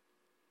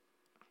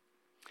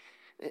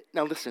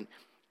 Now listen,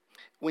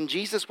 when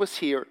Jesus was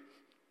here,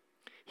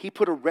 he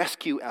put a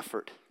rescue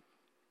effort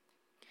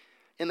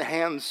in the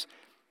hands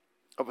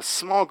of a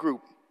small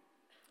group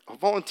of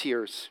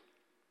volunteers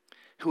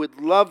who would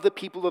love the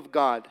people of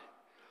God,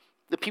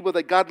 the people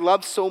that God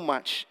loves so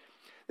much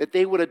that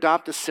they would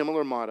adopt a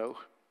similar motto.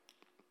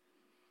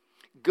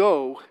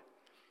 Go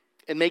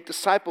and make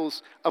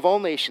disciples of all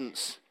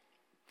nations.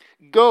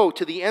 Go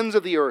to the ends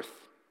of the earth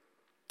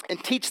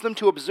and teach them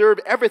to observe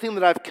everything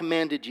that I've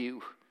commanded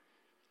you.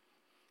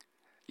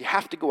 You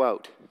have to go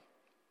out,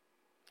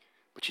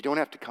 but you don't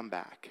have to come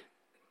back.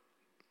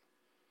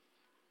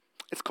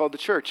 It's called the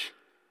church.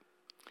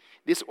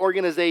 This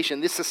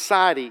organization, this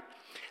society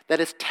that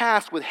is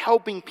tasked with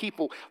helping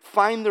people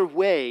find their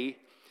way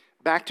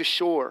back to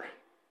shore.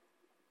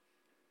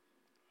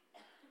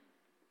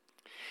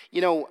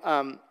 You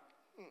know,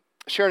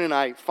 Sharon and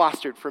I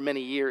fostered for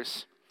many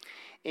years.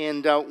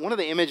 And one of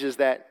the images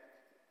that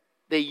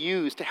they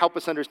used to help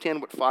us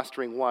understand what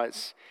fostering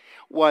was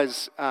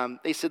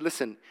they said,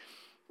 listen,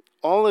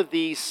 all of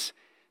these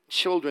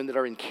children that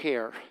are in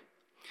care,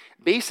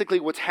 basically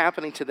what's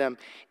happening to them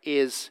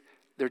is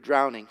they're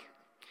drowning.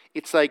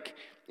 It's like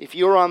if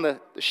you're on the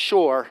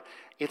shore,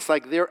 it's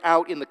like they're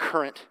out in the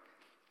current.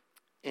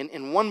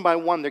 And one by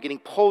one, they're getting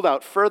pulled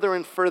out further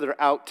and further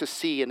out to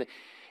sea. And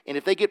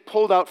if they get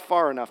pulled out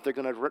far enough,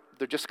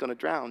 they're just going to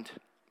drown.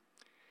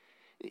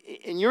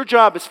 And your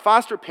job as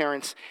foster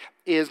parents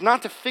is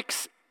not to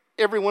fix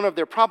every one of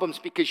their problems,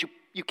 because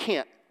you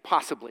can't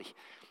possibly.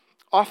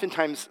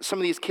 Oftentimes, some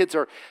of these kids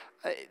are,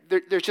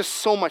 there's just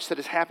so much that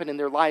has happened in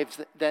their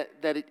lives that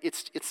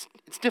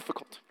it's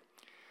difficult.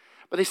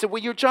 But they said,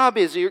 well, your job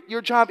is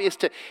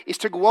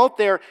to go out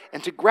there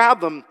and to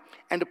grab them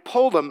and to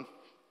pull them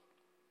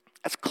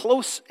as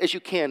close as you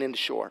can into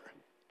shore.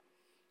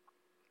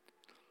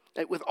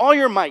 With all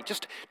your might,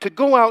 just to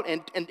go out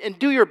and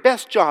do your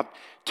best job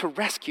to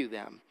rescue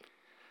them,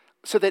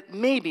 so that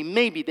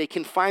maybe they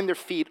can find their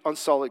feet on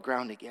solid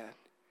ground again.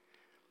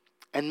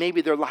 And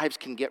maybe their lives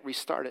can get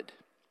restarted.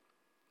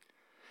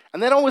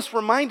 And that always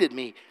reminded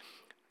me,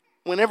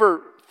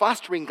 whenever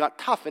fostering got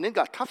tough, and it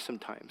got tough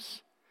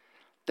sometimes,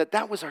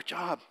 that was our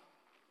job.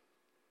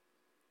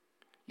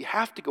 You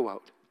have to go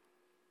out.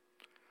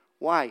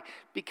 Why?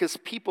 Because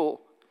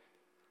people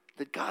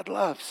that God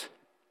loves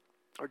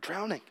are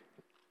drowning.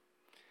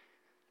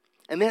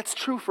 And that's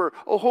true for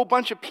a whole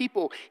bunch of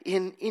people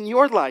in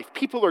your life.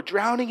 People are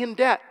drowning in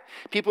debt.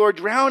 People are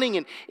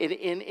drowning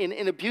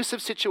in abusive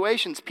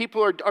situations.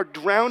 People are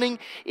drowning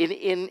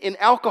in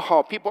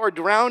alcohol. People are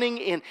drowning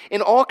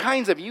in all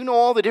kinds of,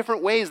 all the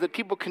different ways that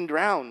people can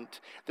drown.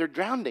 They're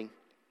drowning.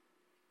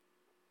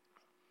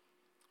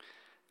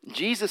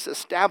 Jesus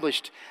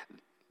established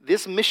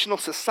this missional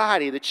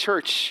society, the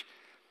church,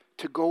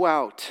 to go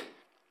out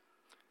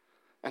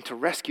and to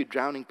rescue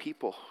drowning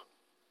people.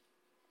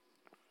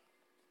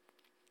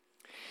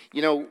 I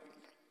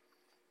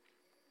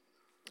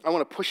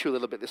want to push you a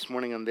little bit this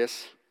morning on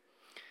this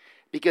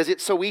because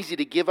it's so easy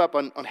to give up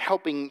on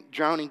helping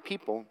drowning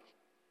people.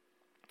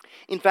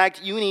 In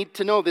fact, you need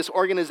to know this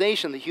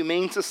organization, the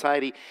Humane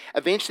Society,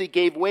 eventually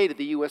gave way to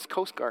the U.S.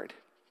 Coast Guard.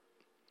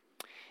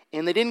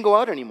 And they didn't go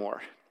out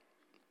anymore.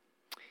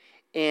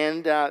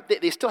 And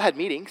they still had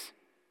meetings.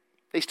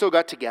 They still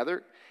got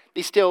together.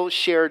 They still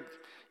shared,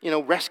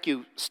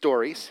 rescue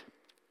stories.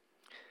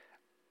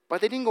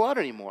 But they didn't go out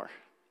anymore.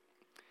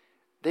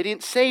 They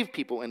didn't save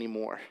people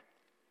anymore.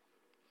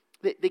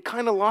 They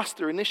kind of lost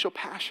their initial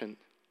passion.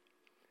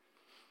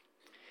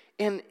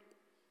 And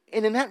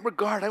in that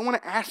regard, I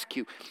want to ask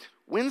you,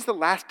 when's the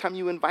last time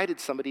you invited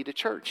somebody to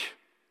church?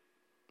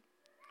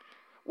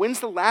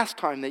 When's the last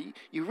time that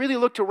you really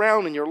looked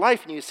around in your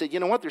life and you said,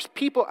 there's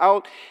people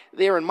out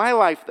there in my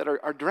life that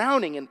are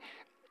drowning, and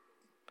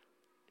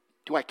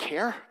do I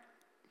care?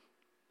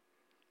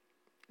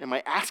 Am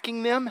I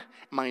asking them?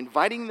 Am I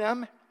inviting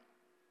them?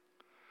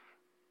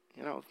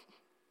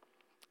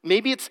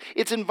 Maybe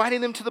it's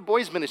inviting them to the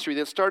boys' ministry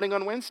that's starting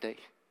on Wednesday,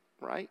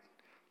 right?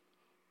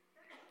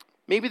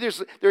 Maybe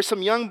there's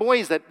some young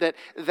boys that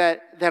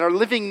are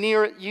living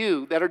near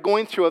you that are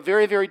going through a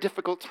very, very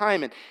difficult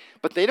time,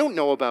 but they don't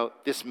know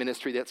about this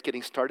ministry that's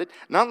getting started,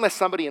 not unless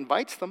somebody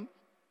invites them.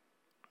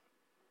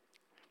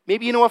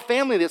 Maybe a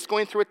family that's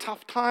going through a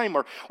tough time,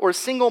 or a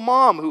single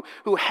mom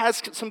who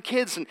has some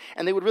kids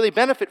and they would really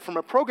benefit from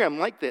a program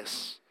like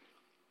this.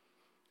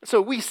 So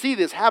we see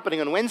this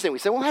happening on Wednesday. We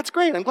say, well, that's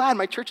great. I'm glad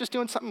my church is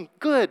doing something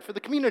good for the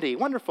community.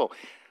 Wonderful.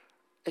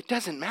 It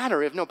doesn't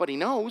matter if nobody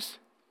knows.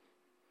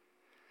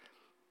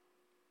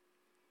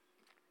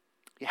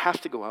 You have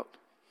to go out.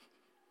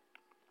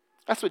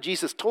 That's what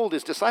Jesus told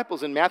his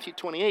disciples in Matthew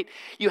 28.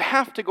 You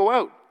have to go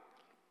out.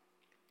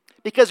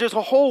 Because there's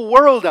a whole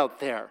world out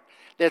there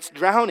that's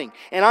drowning.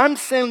 And I'm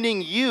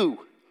sending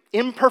you,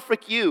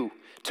 imperfect you,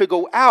 to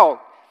go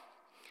out.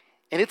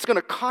 And it's going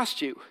to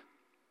cost you.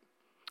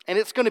 And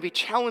it's going to be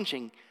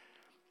challenging.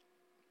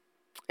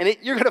 And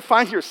you're going to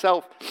find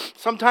yourself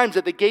sometimes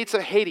at the gates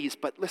of Hades.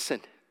 But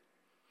listen,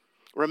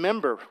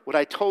 remember what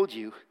I told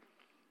you.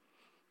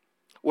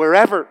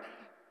 Wherever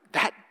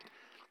that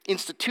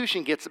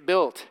institution gets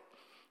built,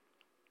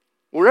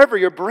 wherever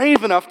you're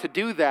brave enough to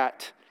do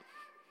that,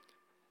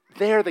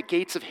 there the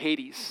gates of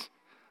Hades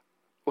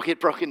will get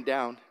broken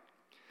down.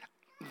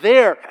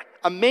 There,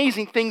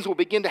 amazing things will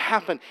begin to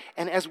happen.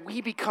 And as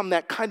we become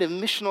that kind of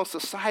missional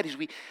society, as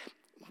we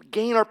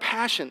gain our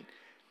passion,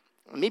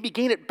 maybe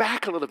gain it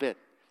back a little bit,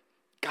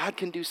 God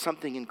can do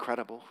something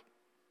incredible.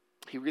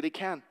 He really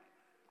can.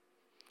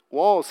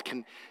 Walls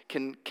can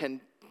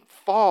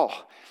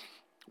fall.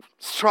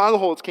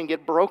 Strongholds can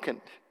get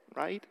broken,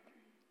 right?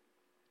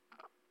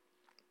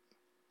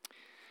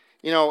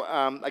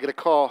 I got a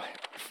call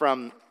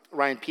from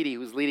Ryan Peaty,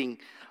 who's leading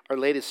our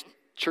latest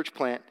church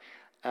plant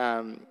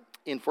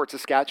in Fort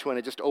Saskatchewan.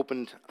 It just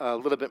opened a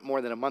little bit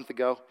more than a month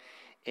ago.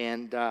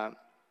 And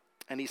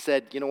he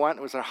said, you know what?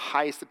 It was our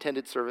highest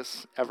attended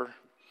service ever.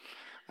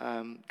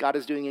 God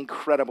is doing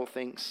incredible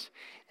things.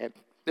 And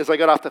as I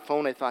got off the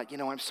phone, I thought,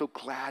 I'm so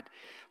glad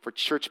for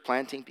church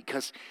planting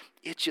because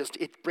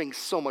it brings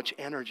so much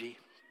energy.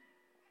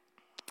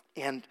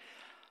 And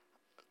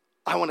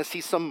I want to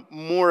see some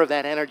more of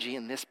that energy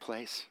in this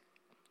place.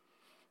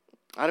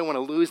 I don't want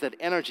to lose that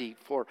energy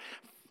for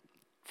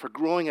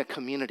growing a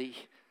community,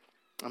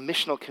 a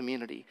missional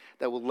community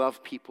that will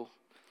love people.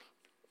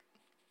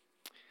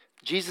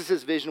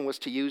 Jesus' vision was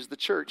to use the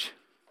church,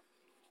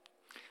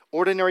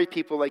 ordinary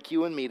people like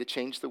you and me, to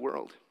change the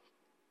world.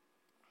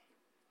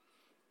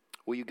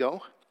 Will you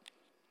go?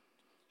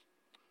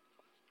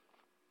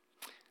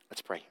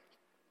 Let's pray.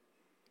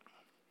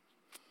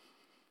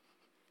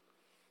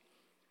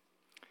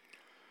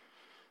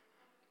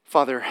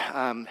 Father,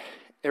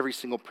 every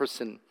single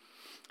person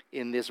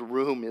in this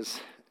room is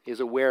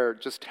aware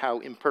just how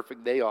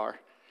imperfect they are.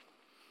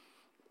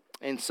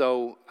 And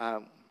so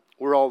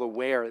we're all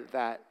aware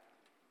that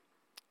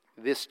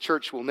this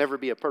church will never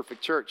be a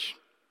perfect church.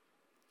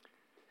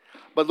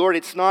 But Lord,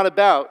 it's not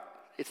about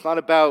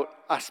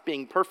us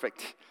being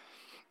perfect.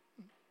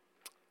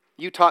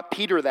 You taught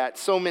Peter that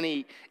so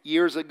many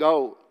years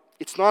ago.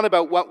 It's not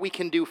about what we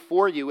can do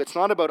for you. It's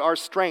not about our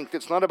strength.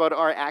 It's not about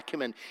our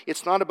acumen.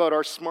 It's not about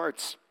our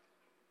smarts.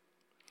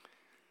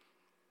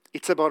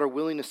 It's about our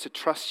willingness to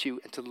trust you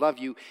and to love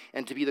you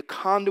and to be the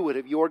conduit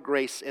of your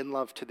grace and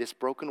love to this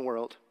broken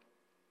world.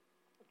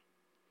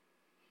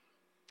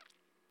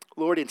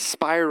 Lord,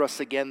 inspire us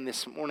again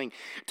this morning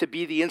to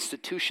be the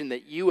institution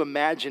that you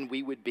imagined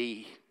we would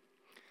be.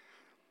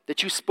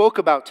 that you spoke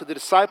about to the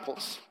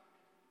disciples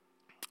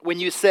when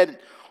you said,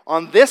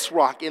 on this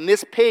rock, in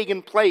this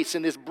pagan place,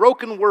 in this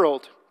broken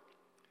world,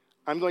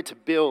 I'm going to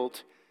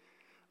build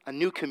a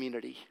new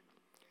community,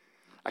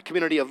 a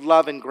community of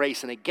love and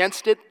grace, and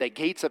against it, the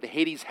gates of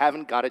Hades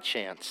haven't got a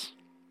chance.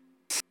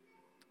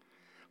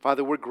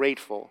 Father, we're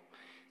grateful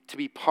to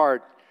be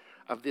part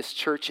of this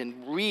church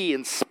and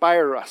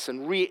re-inspire us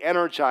and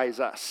re-energize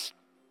us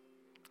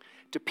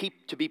to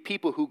be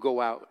people who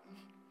go out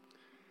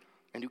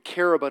and who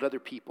care about other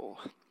people,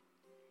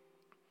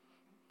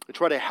 to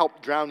try to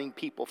help drowning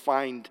people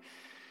find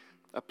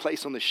a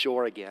place on the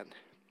shore again.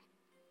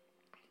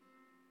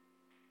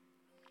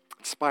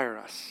 Inspire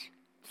us,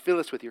 fill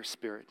us with your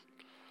Spirit,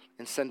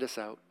 and send us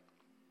out.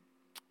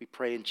 We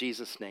pray in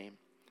Jesus' name.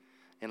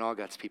 And all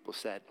God's people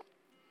said,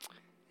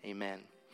 amen.